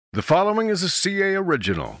The following is a CA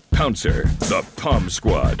original. Pouncer, the Pom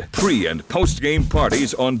Squad, pre- and post-game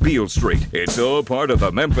parties on Beale Street. It's all part of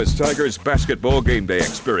the Memphis Tigers basketball game day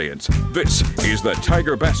experience. This is the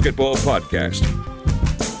Tiger Basketball Podcast.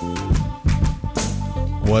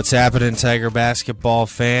 What's happening, Tiger basketball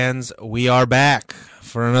fans? We are back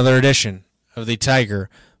for another edition of the Tiger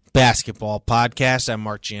Basketball Podcast. I'm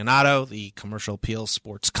Mark Giannotto, the Commercial Appeal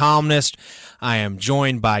sports columnist. I am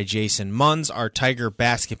joined by Jason Munz, our Tiger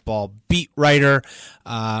basketball beat writer.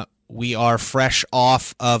 We are fresh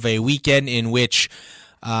off of a weekend in which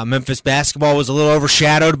Memphis basketball was a little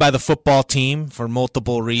overshadowed by the football team for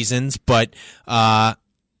multiple reasons, but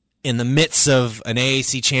in the midst of an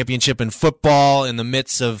AAC championship in football, in the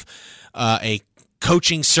midst of a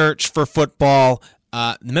coaching search for football,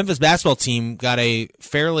 the Memphis basketball team got a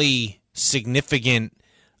fairly significant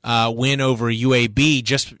win over UAB,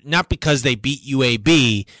 just not because they beat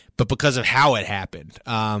UAB, but because of how it happened.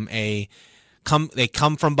 They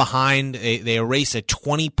come from behind. They erase a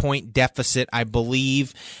 20-point deficit, I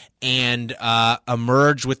believe, and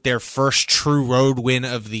emerge with their first true road win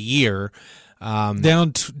of the year.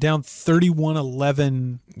 Down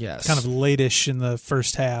 31-11, yes, kind of late-ish in the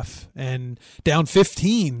first half, and down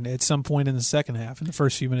 15 at some point in the second half, in the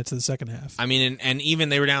first few minutes of the second half. I mean, and even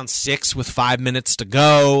they were down 6 with 5 minutes to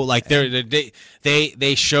go. Like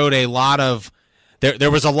they showed a lot of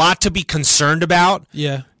there was a lot to be concerned about.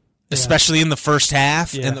 Yeah, especially in the first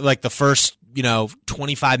half and like the first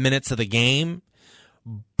 25 minutes of the game.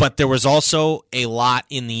 But there was also a lot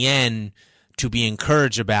in the end to be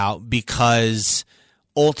encouraged about, because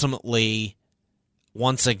ultimately,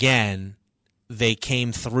 once again, they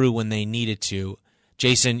came through when they needed to.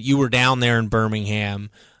 Jason, you were down there in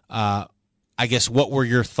Birmingham. I guess what were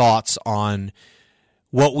your thoughts on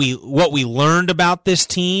what we learned about this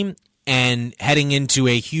team, and heading into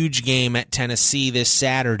a huge game at Tennessee this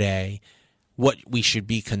Saturday, what we should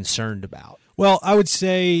be concerned about? Well, I would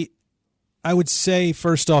say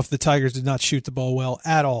first off, the Tigers did not shoot the ball well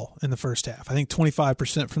at all in the first half. I think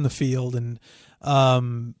 25% from the field, and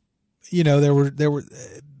there were,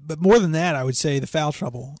 but more than that, I would say the foul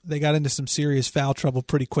trouble. They got into some serious foul trouble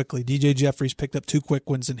pretty quickly. DJ Jeffries picked up 2 quick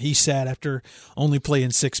ones, and he sat after only playing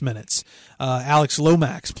 6 minutes. Alex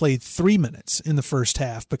Lomax played 3 minutes in the first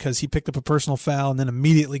half because he picked up a personal foul and then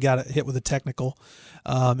immediately got hit with a technical,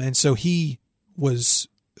 and so he was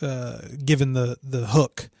given the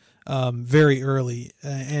hook very early,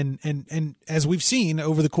 and as we've seen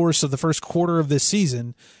over the course of the first quarter of this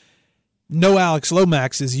season, no Alex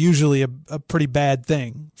Lomax is usually a pretty bad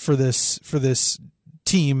thing for this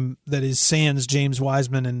team that is sans James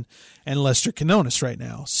Wiseman and Lester Quinones right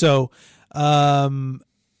now. So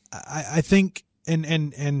I think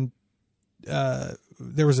and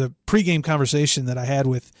there was a pregame conversation that I had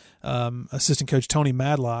with assistant coach Tony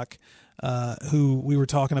Madlock, who we were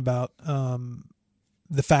talking about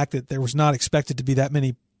the fact that there was not expected to be that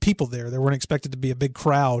many people there. There weren't expected to be a big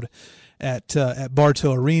crowd at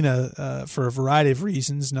Bartow Arena for a variety of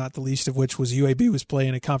reasons, not the least of which was UAB was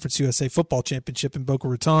playing a Conference USA football championship in Boca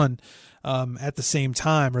Raton at the same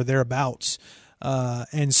time or thereabouts. But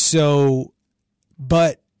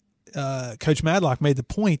Coach Madlock made the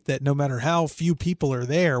point that no matter how few people are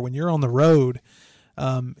there, when you're on the road,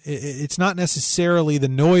 it's not necessarily the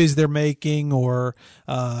noise they're making or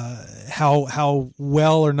how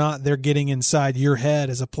well or not they're getting inside your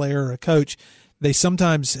head as a player or a coach. They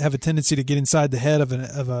sometimes have a tendency to get inside the head of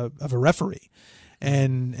a referee,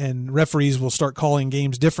 and referees will start calling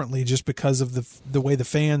games differently just because of the way the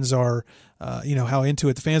fans are, how into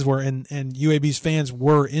it the fans were, and UAB's fans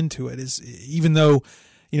were into it. Even though,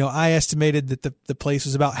 I estimated that the place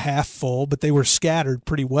was about half full, but they were scattered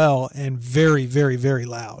pretty well and very, very, very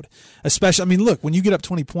loud. Especially, look, when you get up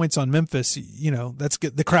 20 points on Memphis, that's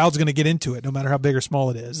good. The crowd's going to get into it no matter how big or small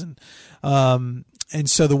it is. And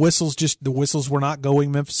so the whistles were not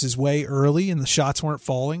going Memphis's way early, and the shots weren't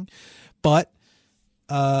falling. But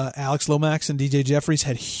Alex Lomax and DJ Jeffries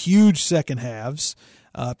had huge second halves.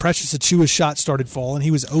 Precious Achiuwa's shot started falling.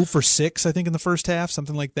 He was 0 for 6, I think, in the first half,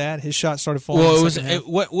 something like that. His shot started falling. Well,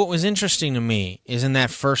 what was interesting to me is in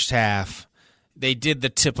that first half, they did the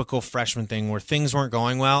typical freshman thing where things weren't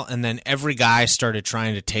going well, and then every guy started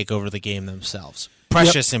trying to take over the game themselves.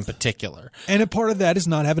 Precious in particular. And a part of that is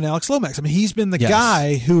not having Alex Lomax. He's been the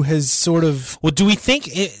guy who has sort of... Well, do we think...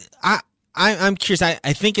 I'm curious.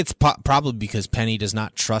 I think it's probably because Penny does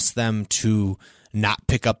not trust them to not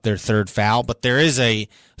pick up their third foul. But there is a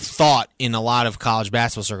thought in a lot of college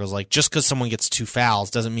basketball circles, like just because someone gets 2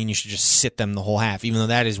 fouls doesn't mean you should just sit them the whole half, even though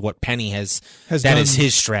that is what Penny has that done. is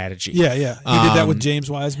his strategy. Yeah. He did that with James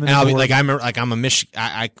Wiseman. And I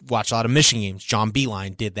watch a lot of Michigan games. John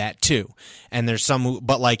Beilein did that too. And there's some,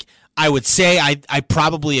 but like I would say, I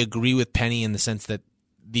probably agree with Penny in the sense that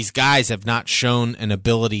these guys have not shown an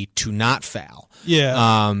ability to not foul.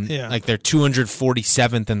 Like they're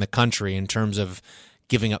 247th in the country in terms of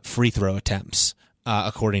giving up free throw attempts,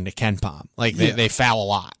 according to KenPom. Like they foul a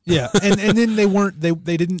lot. Yeah, and then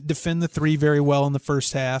they didn't defend the 3 very well in the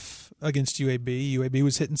first half against UAB. UAB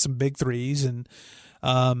was hitting some big threes, and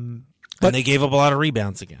they gave up a lot of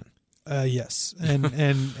rebounds again. Yes,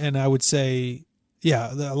 and I would say,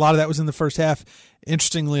 a lot of that was in the first half.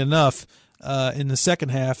 Interestingly enough, in the second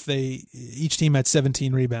half, each team had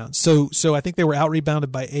 17 rebounds. So I think they were out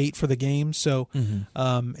rebounded by 8 for the game. So 8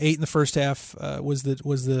 in the first half was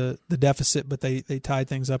the deficit, but they tied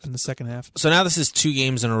things up in the second half. So now this is 2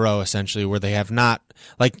 games in a row essentially where they have not,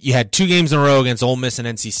 like you had 2 games in a row against Ole Miss and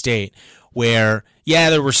NC State where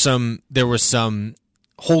there was some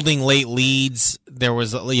holding late leads. There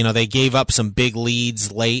was, they gave up some big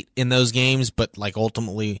leads late in those games, but like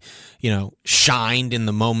ultimately, shined in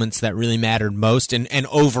the moments that really mattered most. And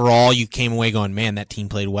overall, you came away going, man, that team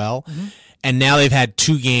played well. Mm-hmm. And now they've had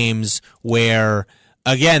 2 games where,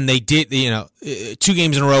 again, they did, 2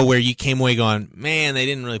 games in a row where you came away going, man, they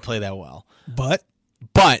didn't really play that well. But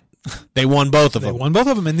they won both of them. They won both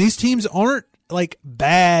of them, and these teams aren't like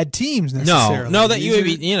bad teams necessarily. No, that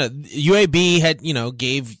UAB had,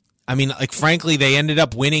 frankly, they ended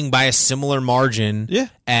up winning by a similar margin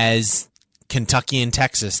as Kentucky and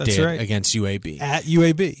Texas did against UAB. At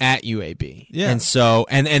UAB. Yeah. And so,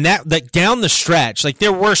 and that, like, down the stretch, like,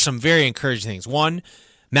 there were some very encouraging things. One,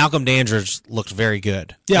 Malcolm Dandridge looked very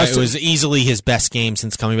good. Yeah, it was easily his best game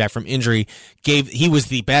since coming back from injury. He was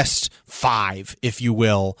the best 5, if you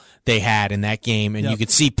will, they had in that game. And you could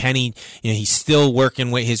see Penny, he's still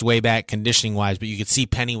working his way back conditioning wise, but you could see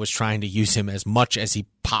Penny was trying to use him as much as he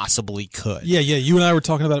possibly could. Yeah. You and I were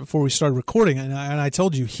talking about it before we started recording, and I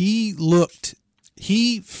told you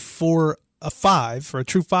for a 5, for a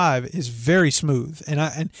true 5, is very smooth,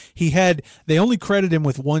 and they only credited him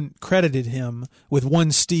with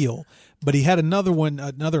one steal, but he had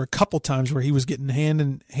another a couple times where he was getting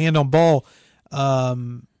hand on ball,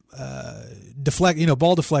 ball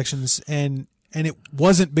deflections, and it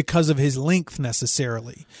wasn't because of his length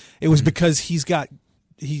necessarily. It was because he's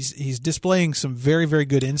displaying some very, very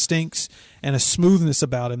good instincts and a smoothness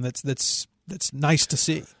about him that's nice to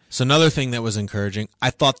see. So another thing that was encouraging, I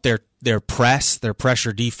thought their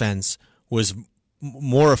pressure defense was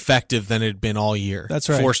more effective than it had been all year. That's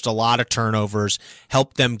right. Forced a lot of turnovers,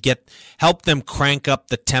 helped them crank up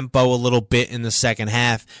the tempo a little bit in the second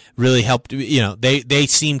half. Really helped. They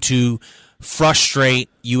seemed to frustrate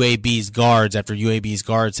UAB's guards after UAB's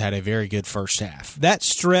guards had a very good first half. That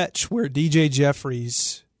stretch where DJ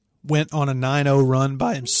Jeffries went on a 9-0 run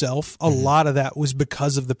by himself, a lot of that was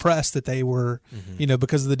because of the press that they were,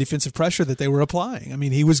 because of the defensive pressure that they were applying. I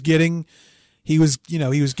mean, he was getting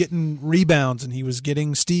rebounds and he was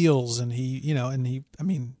getting steals and a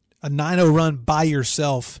 9-0 run by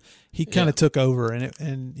yourself, he kind of took over and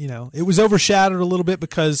it was overshadowed a little bit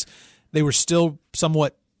because they were still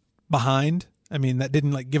somewhat behind. I mean, that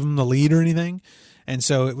didn't give them the lead or anything. And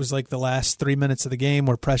so it was like the last 3 minutes of the game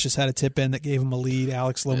where Precious had a tip in that gave him a lead.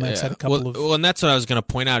 Alex Lomax had a couple of... Well, and that's what I was going to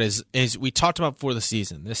point out is we talked about before the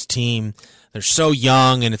season. This team, they're so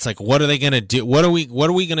young, and it's like, what are they going to do? What are we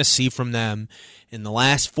going to see from them in the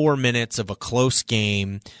last 4 minutes of a close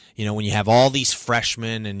game? When you have all these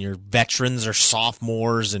freshmen and your veterans are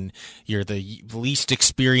sophomores and you're the least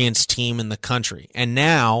experienced team in the country. And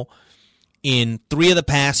now... in 3 of the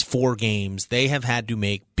past 4 games, they have had to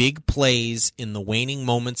make big plays in the waning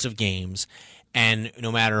moments of games, and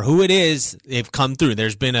no matter who it is, they've come through.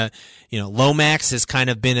 There's been Lomax has kind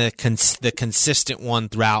of been the consistent one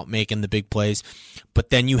throughout making the big plays, but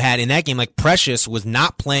then you had in that game, like Precious was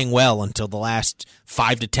not playing well until the last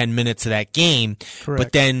 5 to 10 minutes of that game. Correct.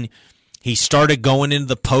 But then he started going into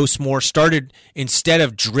the post more, started instead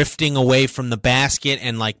of drifting away from the basket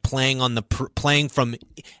and playing from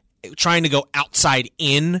trying to go outside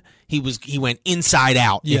in, he went inside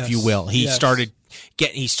out, if you will. He started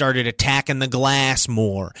attacking the glass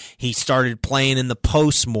more. He started playing in the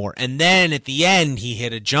post more, and then at the end he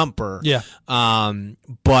hit a jumper. Yeah.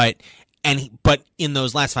 But But in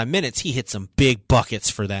those last 5 minutes, he hit some big buckets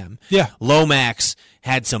for them. Yeah. Lomax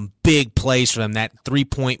had some big plays for them. That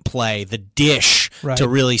 3-point play, the dish to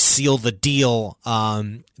really seal the deal.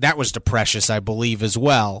 That was to Precious, I believe, as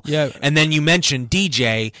well. Yeah. And then you mentioned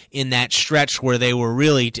DJ in that stretch where they were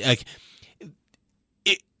really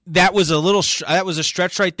that was a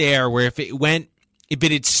stretch right there where if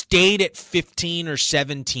it had stayed at 15 or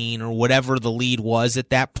 17 or whatever the lead was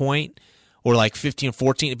at that point, or like 15 or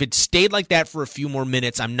 14, if it stayed like that for a few more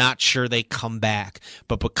minutes, I'm not sure they come back.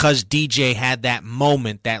 But because DJ had that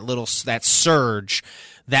moment, that surge,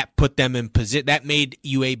 that put them in position. That made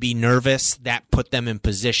UAB nervous. That put them in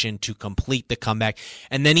position to complete the comeback.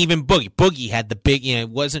 And then even Boogie had the big.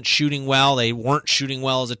 Wasn't shooting well. They weren't shooting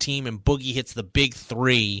well as a team. And Boogie hits the big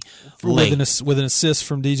three with an assist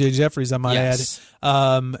from DJ Jeffries, I might add.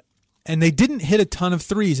 And they didn't hit a ton of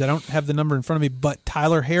threes. I don't have the number in front of me, but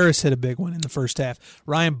Tyler Harris hit a big one in the first half.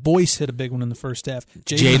 Ryan Boyce hit a big one in the first half.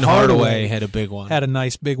 Jaden Hardaway had a big one. Had a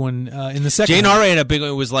nice big one in the second half. Jaden Hardaway had a big one.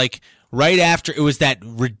 It was like right after, it was that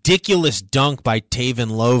ridiculous dunk by Taven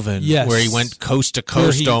Loven where he went coast to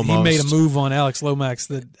coast almost. He made a move on Alex Lomax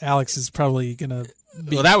that Alex is probably going to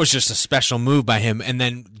be. Well, that was just a special move by him. And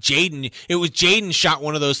then Jaden shot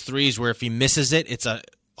one of those threes where if he misses it, it's a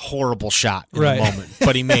horrible shot in the moment,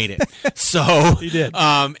 but he made it. So he did.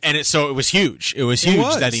 So it was huge. It was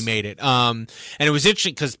huge that he made it. And it was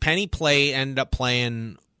interesting because Penny ended up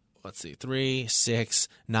playing, 3, 6,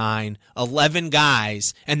 9, 11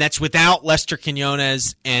 guys, and that's without Lester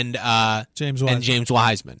Quinones and James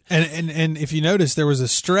Wiseman. And if you notice, there was a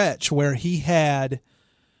stretch where he had,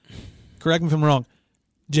 correct me if I'm wrong,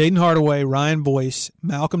 Jaden Hardaway, Ryan Boyce,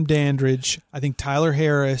 Malcolm Dandridge, I think Tyler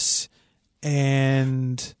Harris,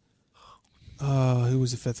 and who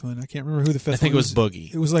was the fifth one? I can't remember who the fifth one was. I think it was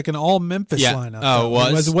Boogie. It was like an all-Memphis lineup. Oh,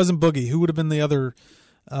 it was? It wasn't Boogie. Who would have been the other?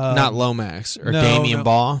 Not Lomax or Damian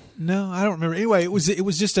Ball? No, I don't remember. Anyway, it was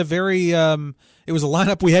just a very it was a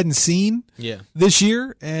lineup we hadn't seen this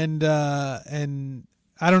year, and I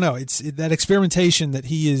don't know. It's that experimentation that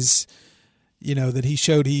he is, that he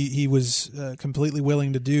showed he was completely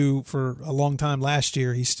willing to do for a long time last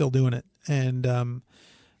year. He's still doing it, and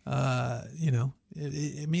I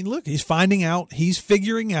mean, look, he's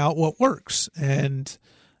figuring out what works, and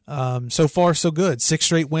so far so good. 6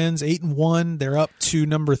 straight wins, 8-1. They're up to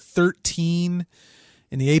number 13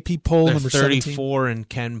 in the AP poll. They're number 34 in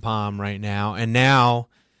Ken Pom right now, and now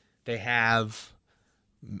they have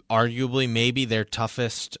arguably maybe their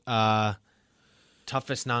toughest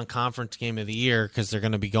non-conference game of the year because they're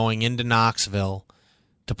going to be going into Knoxville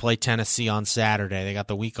to play Tennessee on Saturday. They got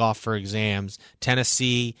the week off for exams.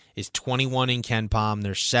 Tennessee is 21 in Ken Pom.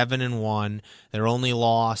 They're 7-1. Their only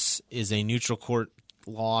loss is a neutral court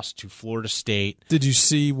loss to Florida State. Did you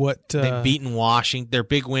see what they've beaten Washington? Their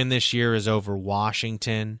big win this year is over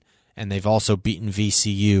Washington, and they've also beaten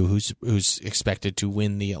VCU, who's expected to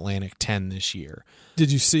win the Atlantic 10 this year.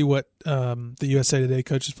 Did you see what the USA Today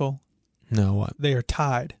coaches poll? No, what? They are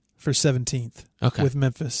tied for 17th with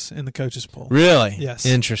Memphis in the coaches poll. Really? Yes.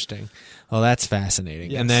 Interesting. Well, that's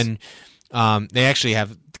fascinating. Yes. And then they actually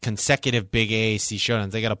have consecutive big AAC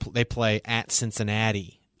showdowns. They play at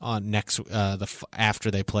Cincinnati on after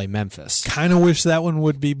they play Memphis. Kind of wish that one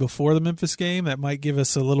would be before the Memphis game. That might give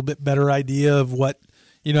us a little bit better idea of what,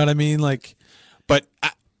 you know what I mean? But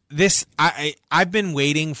I've been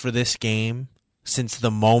waiting for this game since the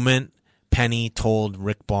moment Penny told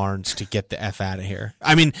Rick Barnes to get the F out of here.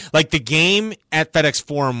 I mean, like the game at FedEx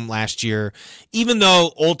Forum last year, even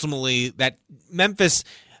though ultimately that Memphis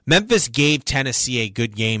gave Tennessee a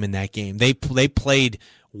good game in that game. They played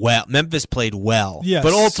well. Memphis played well. Yes.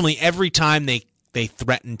 But ultimately every time they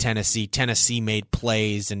threatened Tennessee made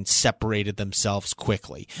plays and separated themselves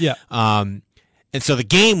quickly. Yeah. And so the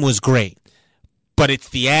game was great. But it's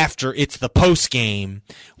the post game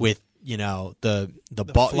with the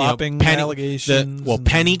flopping Penny, allegations.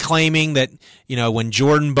 Penny claiming that when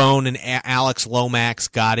Jordan Bone and Alex Lomax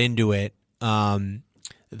got into it late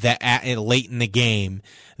in the game,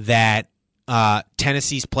 that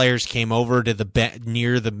Tennessee's players came over to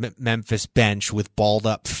near the Memphis bench with balled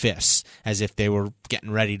up fists as if they were getting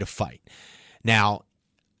ready to fight. Now,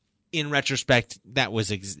 in retrospect,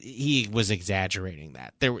 he was exaggerating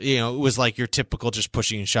that. It was like your typical just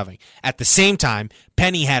pushing and shoving. At the same time,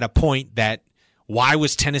 Penny had a point that why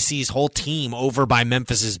was Tennessee's whole team over by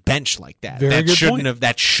Memphis's bench like that? Very good point.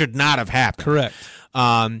 That should not have happened. Correct.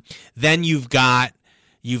 Then you've got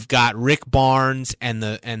you've got Rick Barnes and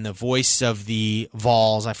the voice of the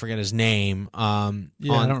Vols, I forget his name. I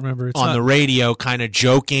don't remember. It's on the radio, kind of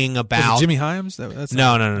joking about Jimmy Hyams. That's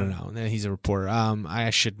no. He's a reporter. I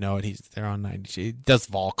should know it. They're on 90. He does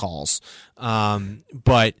Vol calls, and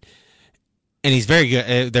he's very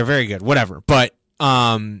good. They're very good. Whatever, but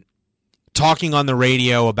talking on the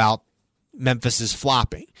radio about Memphis's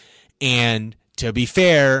flopping, and to be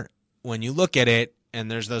fair, when you look at it. And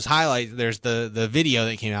there's those highlights. There's the video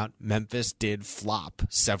that came out. Memphis did flop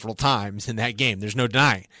several times in that game. There's no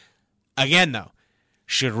denying. Again, though,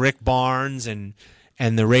 should Rick Barnes and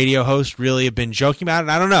the radio host really have been joking about it?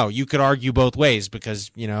 I don't know. You could argue both ways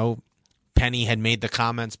because Penny had made the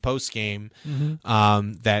comments post game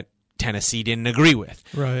that Tennessee didn't agree with.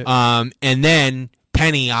 Right. And then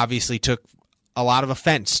Penny obviously took a lot of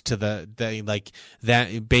offense to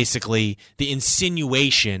that basically the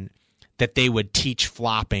insinuation that they would teach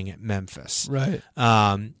flopping at Memphis. Right.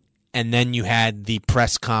 And then you had the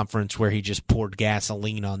press conference where he just poured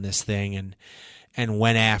gasoline on this thing and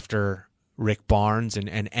went after Rick Barnes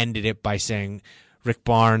and ended it by saying, Rick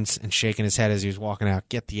Barnes, and shaking his head as he was walking out,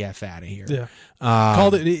 get the F out of here. Yeah.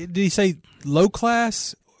 Called it, did he say low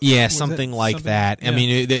class? Yeah, something like that. Yeah. I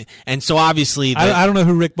mean, and so obviously... I don't know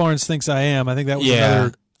who Rick Barnes thinks I am. I think that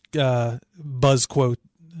was another buzz quote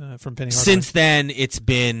from Penny Hardaway. Since then, it's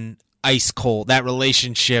been... ice cold. That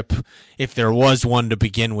relationship, if there was one to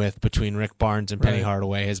begin with between Rick Barnes and Penny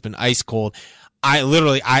Hardaway, has been ice cold. I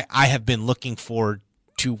have been looking forward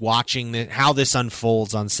to watching how this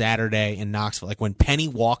unfolds on Saturday in Knoxville. Like when Penny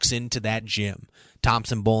walks into that gym,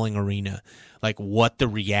 Thompson Bowling Arena, like what the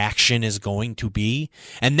reaction is going to be.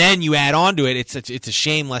 And then you add on to it, it's a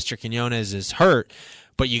shame Lester Quinones is hurt,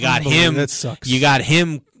 but you got him. That sucks. You got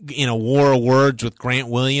him in a war of words with Grant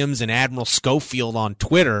Williams and Admiral Schofield on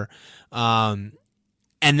Twitter. And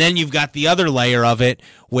then you've got the other layer of it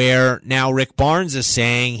where now Rick Barnes is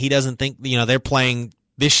saying he doesn't think, they're playing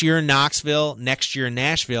this year in Knoxville, next year in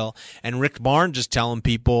Nashville, and Rick Barnes is telling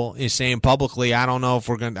people, is saying publicly, I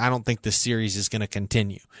don't think this series is going to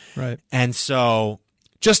continue. Right. And so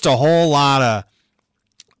just a whole lot of,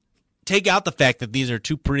 take out the fact that these are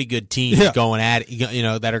two pretty good teams going at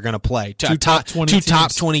that are going to play. Two top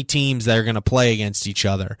 20 teams that are going to play against each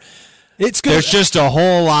other. It's good. There's just a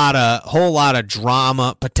whole lot of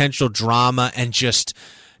drama, potential drama, and just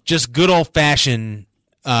good old fashioned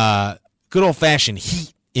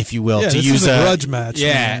heat, if you will, to use is a grudge match.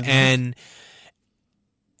 Yeah, man.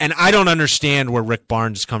 and I don't understand where Rick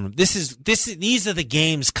Barnes is coming from. These are the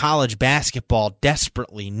games college basketball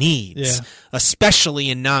desperately needs, especially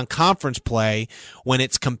in non-conference play when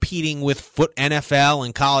it's competing with NFL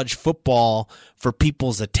and college football for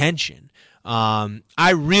people's attention.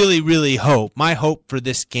 I really, really hope, my hope for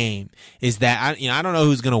this game is that I don't know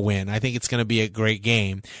who's going to win. I think it's going to be a great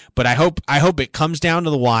game, but I hope it comes down to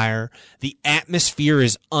the wire. The atmosphere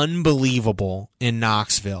is unbelievable in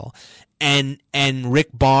Knoxville, and Rick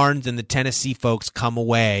Barnes and the Tennessee folks come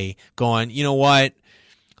away going, you know what?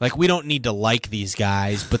 Like, we don't need to like these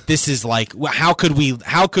guys, but this is like, how could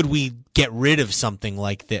we get rid of something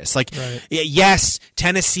like this? Like, yes,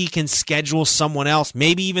 Tennessee can schedule someone else,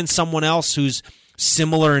 maybe even someone else who's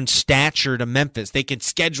similar in stature to Memphis. They could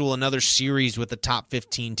schedule another series with a top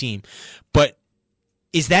 15 team. But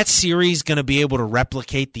is that series going to be able to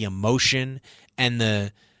replicate the emotion and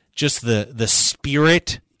the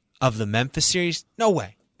spirit of the Memphis series? No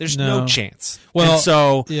way. There's no chance. Well, and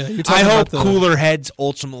so I hope about cooler heads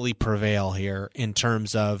ultimately prevail here in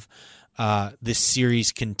terms of this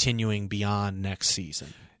series continuing beyond next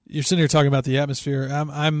season. You're sitting here talking about the atmosphere.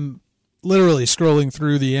 I'm literally scrolling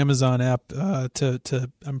through the Amazon app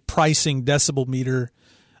I'm pricing decibel meters.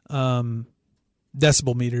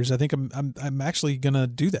 I think I'm actually gonna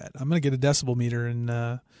do that. I'm gonna get a decibel meter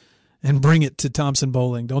and bring it to Thompson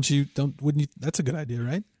Bowling. Wouldn't you? That's a good idea,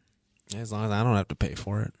 right? As long as I don't have to pay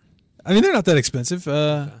for it. I mean, they're not that expensive.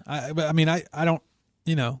 I don't.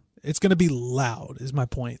 It's going to be loud. Is my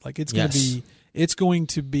point. Like it's going to be. It's going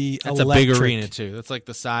to be. That's electric. a big arena too. That's like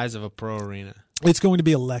the size of a pro arena. It's going to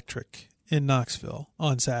be electric in Knoxville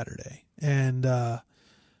on Saturday, and we're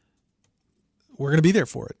going to be there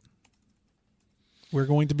for it. We're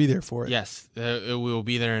going to be there for it. Yes, we will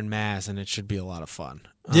be there in mass, and it should be a lot of fun.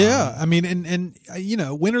 Yeah, I mean, and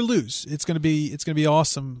win or lose, it's gonna be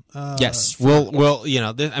awesome. Yes, we'll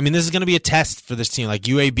this is gonna be a test for this team. Like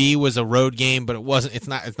UAB was a road game, but it wasn't. It's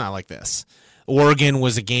not like this. Oregon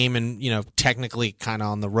was a game, and technically kind of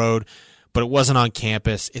on the road, but it wasn't on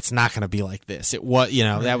campus. It's not gonna be like this. It was,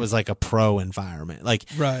 that was like a pro environment. Like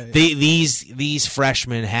these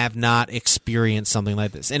freshmen have not experienced something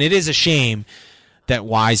like this, and it is a shame that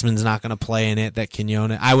Wiseman's not going to play in it, that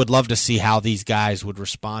Quinones. I would love to see how these guys would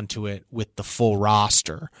respond to it with the full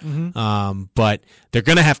roster. But they're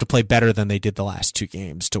going to have to play better than they did the last 2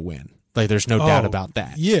 games to win. Like, there's no doubt about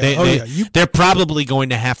that. Yeah. They're probably going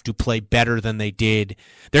to have to play better than they did.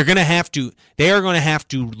 They are going to have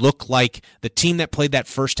to look like the team that played that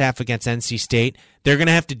first half against NC State. They're going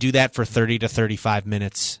to have to do that for 30 to 35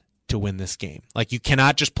 minutes to win this game. Like, you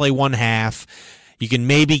cannot just play one half. You can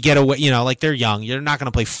maybe get away, like, they're young. You're not going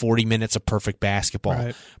to play 40 minutes of perfect basketball.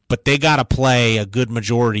 Right. But they got to play a good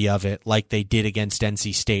majority of it like they did against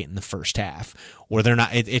NC State in the first half. Or they're not.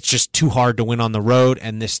 It's just too hard to win on the road.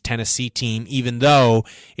 And this Tennessee team, even though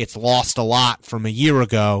it's lost a lot from a year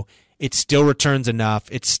ago, it still returns enough.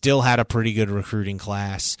 It still had a pretty good recruiting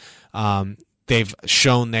class. They've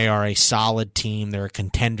shown they are a solid team. They're a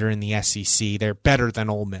contender in the SEC. They're better than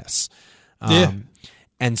Ole Miss.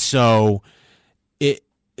 And so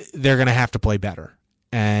they're going to have to play better.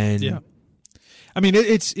 And yeah. I mean,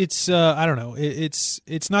 it's I don't know.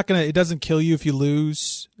 It's not gonna. It doesn't kill you if you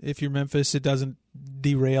lose. If you're Memphis, it doesn't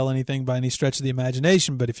derail anything by any stretch of the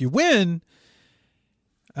imagination. But if you win,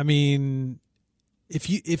 I mean,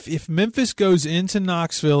 if Memphis goes into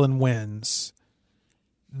Knoxville and wins,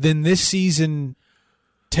 then this season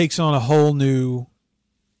takes on a whole new.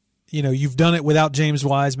 You've done it without James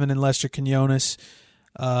Wiseman and Lester Quinones.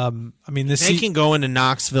 I mean, they can go into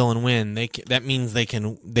Knoxville and win. That means they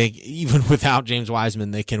even without James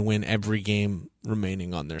Wiseman, they can win every game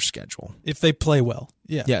remaining on their schedule if they play well.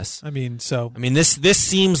 Yeah. Yes. I mean, this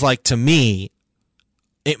seems like, to me,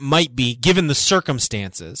 it might be, given the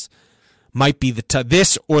circumstances, might be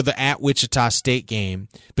this or the at Wichita State game,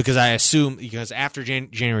 because I assume after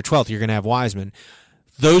January 12th you're going to have Wiseman.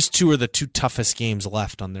 Those 2 are the 2 toughest games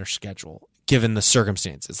left on their schedule, given the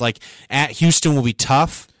circumstances. Like, at Houston will be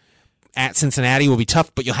tough, at Cincinnati will be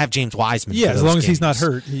tough, but you'll have James Wiseman. Yeah, as long as he's not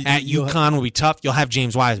hurt. At UConn will be tough, you'll have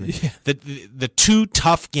James Wiseman. Yeah. The 2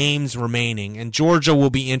 tough games remaining, and Georgia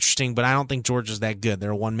will be interesting, but I don't think Georgia's that good.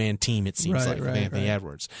 They're a one-man team, it seems with Anthony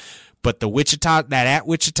Edwards. But that at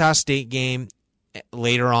Wichita State game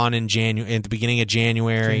later on in January, at the beginning of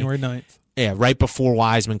January 9th. Yeah, right before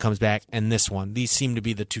Wiseman comes back, and this one. These seem to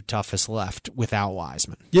be the 2 toughest left without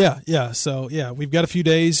Wiseman. Yeah. So, we've got a few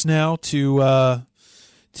days now to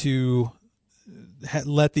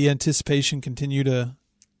let the anticipation continue to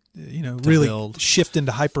really build. Shift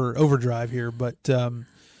into hyper overdrive here. But, we're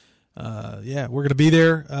going to be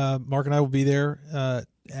there. Mark and I will be there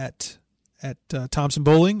at Thompson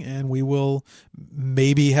Bowling, and we will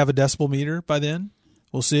maybe have a decibel meter by then.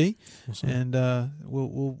 We'll see. And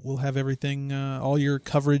we'll have everything, all your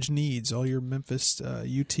coverage needs, all your Memphis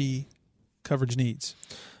UT coverage needs.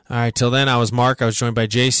 All right, till then, I was Mark. I was joined by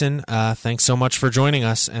Jason. Thanks so much for joining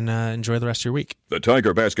us, and enjoy the rest of your week. The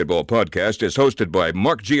Tiger Basketball Podcast is hosted by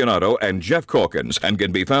Mark Giannotto and Jeff Calkins and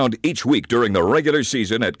can be found each week during the regular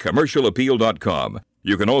season at commercialappeal.com.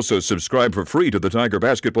 You can also subscribe for free to the Tiger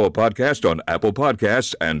Basketball Podcast on Apple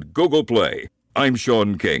Podcasts and Google Play. I'm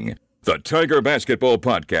Sean King. The Tiger Basketball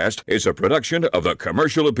Podcast is a production of the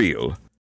Commercial Appeal.